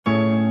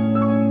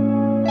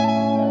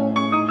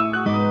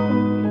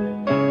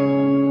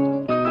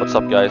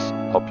What's up guys,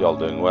 hope you all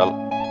doing well.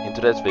 In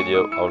today's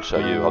video I will show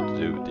you how to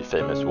do the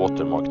famous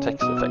watermark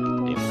text effect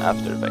in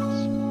After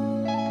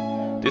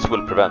Effects. This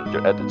will prevent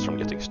your edits from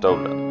getting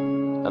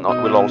stolen and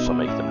will also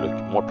make them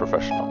look more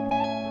professional.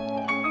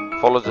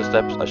 Follow the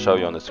steps I show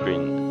you on the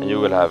screen and you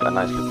will have a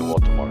nice looking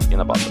watermark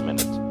in about a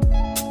minute.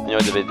 Enjoy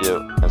the video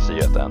and see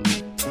you at the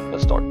end.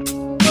 Let's start.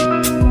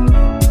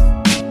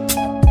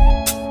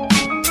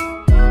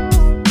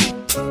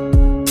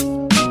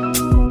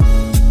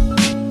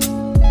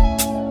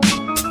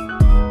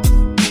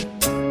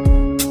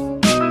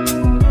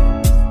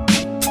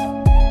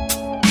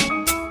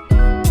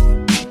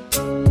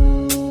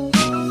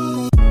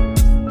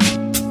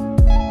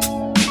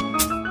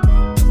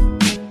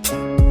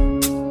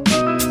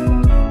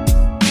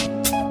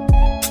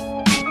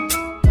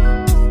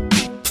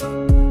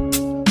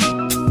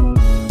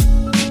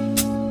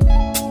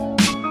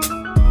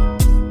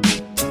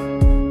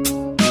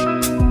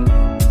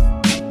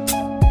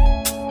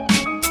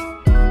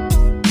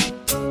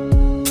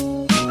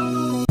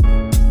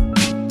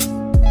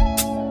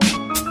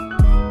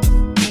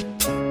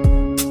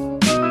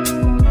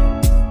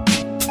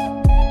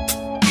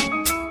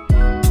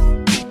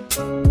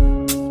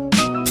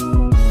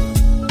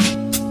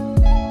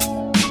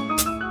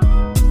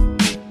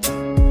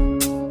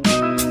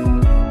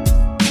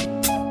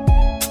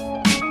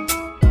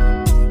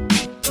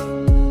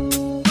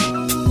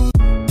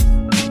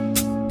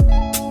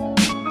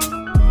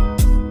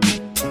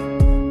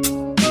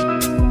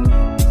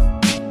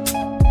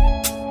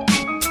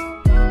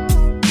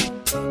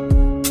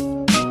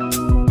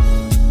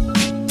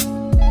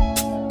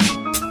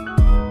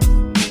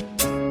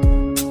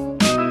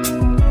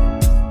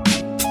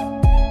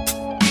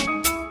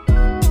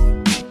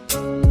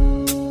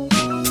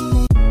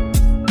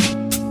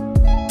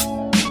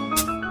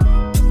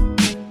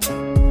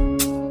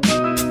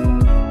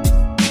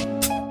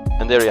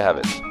 There you have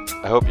it.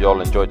 I hope you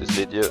all enjoyed this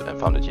video and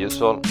found it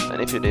useful, and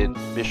if you did,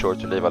 be sure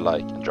to leave a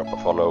like and drop a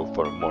follow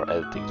for more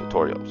editing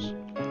tutorials.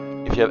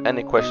 If you have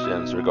any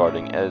questions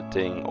regarding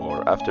editing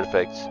or After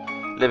Effects,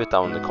 leave it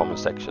down in the comment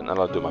section and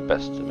I'll do my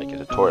best to make a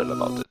tutorial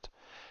about it.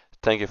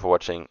 Thank you for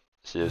watching,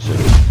 see you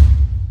soon.